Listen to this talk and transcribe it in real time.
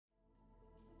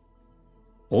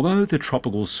Although the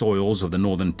tropical soils of the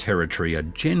Northern Territory are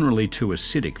generally too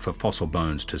acidic for fossil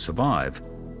bones to survive,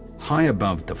 high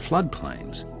above the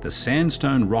floodplains, the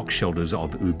sandstone rock shelters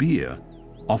of Ubia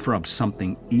offer up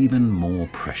something even more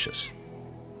precious.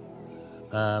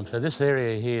 So this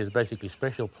area here is basically a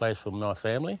special place for my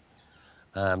family.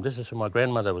 This is where my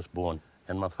grandmother was born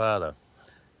and my father.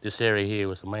 This area here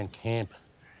was the main camp,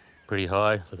 pretty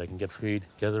high, so they can get food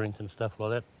gatherings and stuff like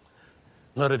that.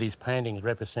 A lot of these paintings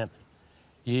represent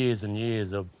years and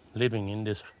years of living in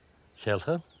this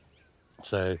shelter.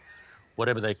 So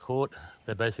whatever they caught,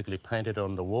 they basically painted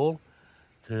on the wall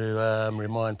to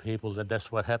remind people that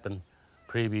that's what happened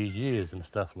previous years and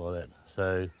stuff like that.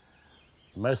 So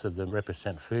most of them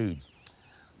represent food.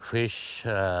 Fish,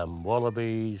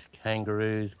 wallabies,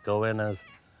 kangaroos, goannas,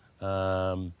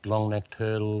 long-necked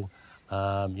turtle,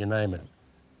 you name it.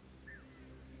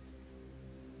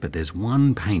 But there's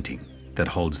one painting that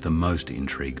holds the most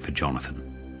intrigue for Jonathan.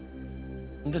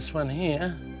 And this one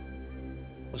here,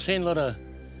 I've seen a lot of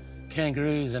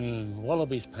kangaroos and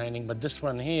wallabies painting, but this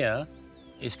one here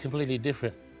is completely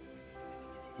different.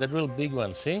 That real big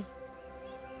one, see?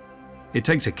 It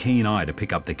takes a keen eye to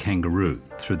pick up the kangaroo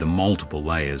through the multiple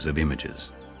layers of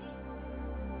images.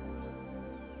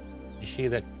 You see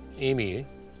that emu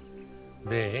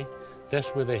there? That's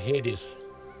where the head is.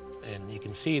 And you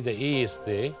can see the ears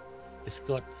there. It's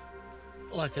got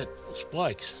like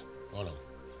spikes on them.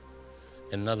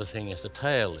 And another thing is the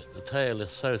tail. The tail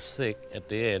is so thick at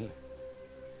the end.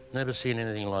 Never seen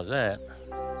anything like that.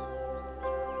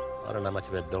 I don't know much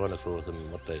about dinosaurs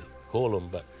and what they call them,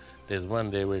 but there's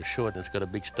one there where it's short and it's got a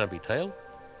big stumpy tail.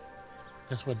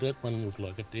 That's what that one looks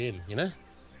like at the end, you know?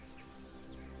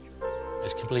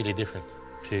 It's completely different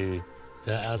to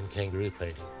the Giant Kangaroo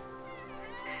painting.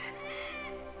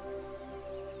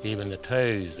 Even the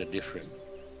toes are different.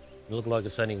 It looks like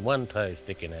it's only one toe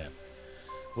sticking out.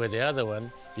 Where the other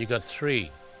one, you got three.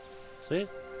 See?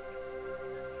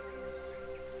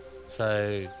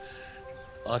 So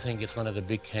I think it's one of the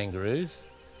big kangaroos.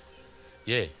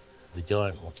 Yeah, the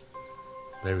giant one.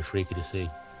 Very freaky to see.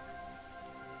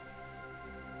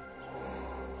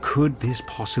 Could this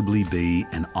possibly be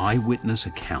an eyewitness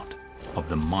account of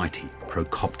the mighty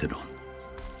Procoptodon?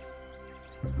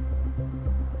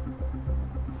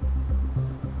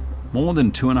 More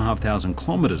than 2,500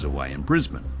 kilometres away in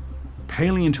Brisbane,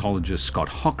 paleontologist Scott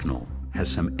Hocknell has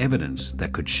some evidence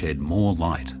that could shed more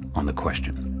light on the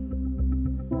question.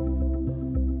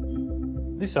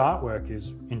 This artwork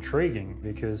is intriguing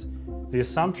because the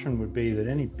assumption would be that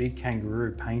any big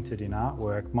kangaroo painted in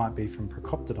artwork might be from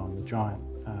Procoptodon, the giant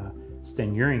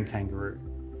Stenurian kangaroo.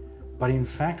 But in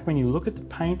fact, when you look at the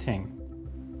painting,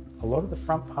 a lot of the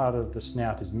front part of the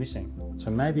snout is missing. So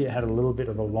maybe it had a little bit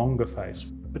of a longer face,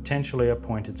 potentially a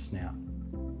pointed snout.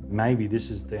 Maybe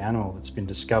this is the animal that's been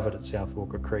discovered at South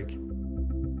Walker Creek.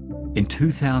 In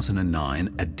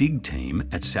 2009, a dig team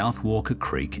at South Walker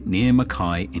Creek near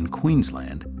Mackay in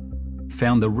Queensland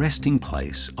found the resting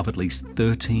place of at least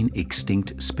 13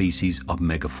 extinct species of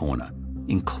megafauna,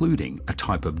 including a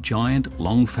type of giant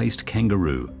long-faced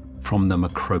kangaroo from the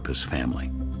Macropus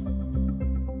family.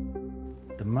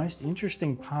 The most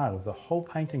interesting part of the whole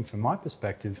painting from my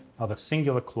perspective are the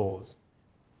singular claws.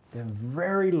 They're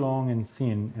very long and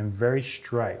thin and very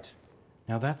straight.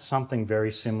 Now that's something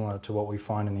very similar to what we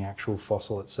find in the actual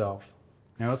fossil itself.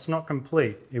 Now it's not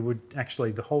complete. It would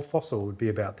actually, the whole fossil would be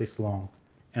about this long.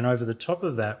 And over the top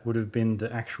of that would have been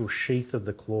the actual sheath of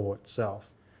the claw itself.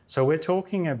 So we're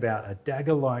talking about a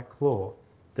dagger-like claw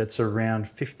that's around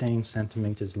 15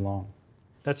 centimetres long.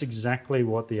 That's exactly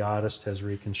what the artist has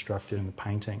reconstructed in the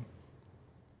painting.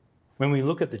 When we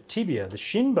look at the tibia, the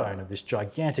shin bone of this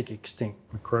gigantic extinct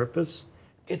Macropus,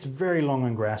 it's very long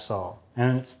and gracile,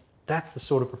 and that's the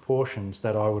sort of proportions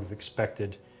that I would have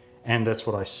expected, and that's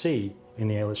what I see in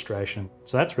the illustration.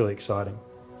 So that's really exciting.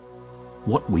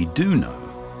 What we do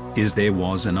know is there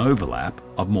was an overlap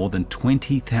of more than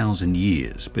 20,000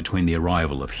 years between the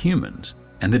arrival of humans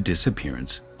and the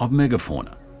disappearance of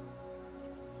megafauna.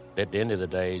 At the end of the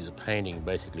day, the painting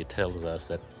basically tells us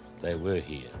that they were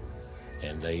here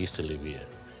and they used to live here.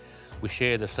 We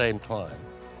share the same time.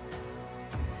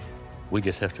 We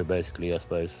just have to basically, I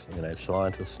suppose,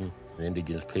 scientists and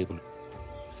indigenous people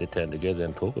sit down together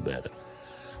and talk about it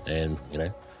and,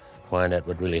 find out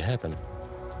what really happened.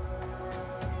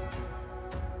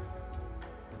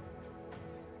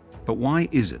 But why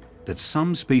is it that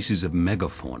some species of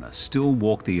megafauna still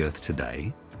walk the earth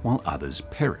today while others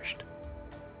perished?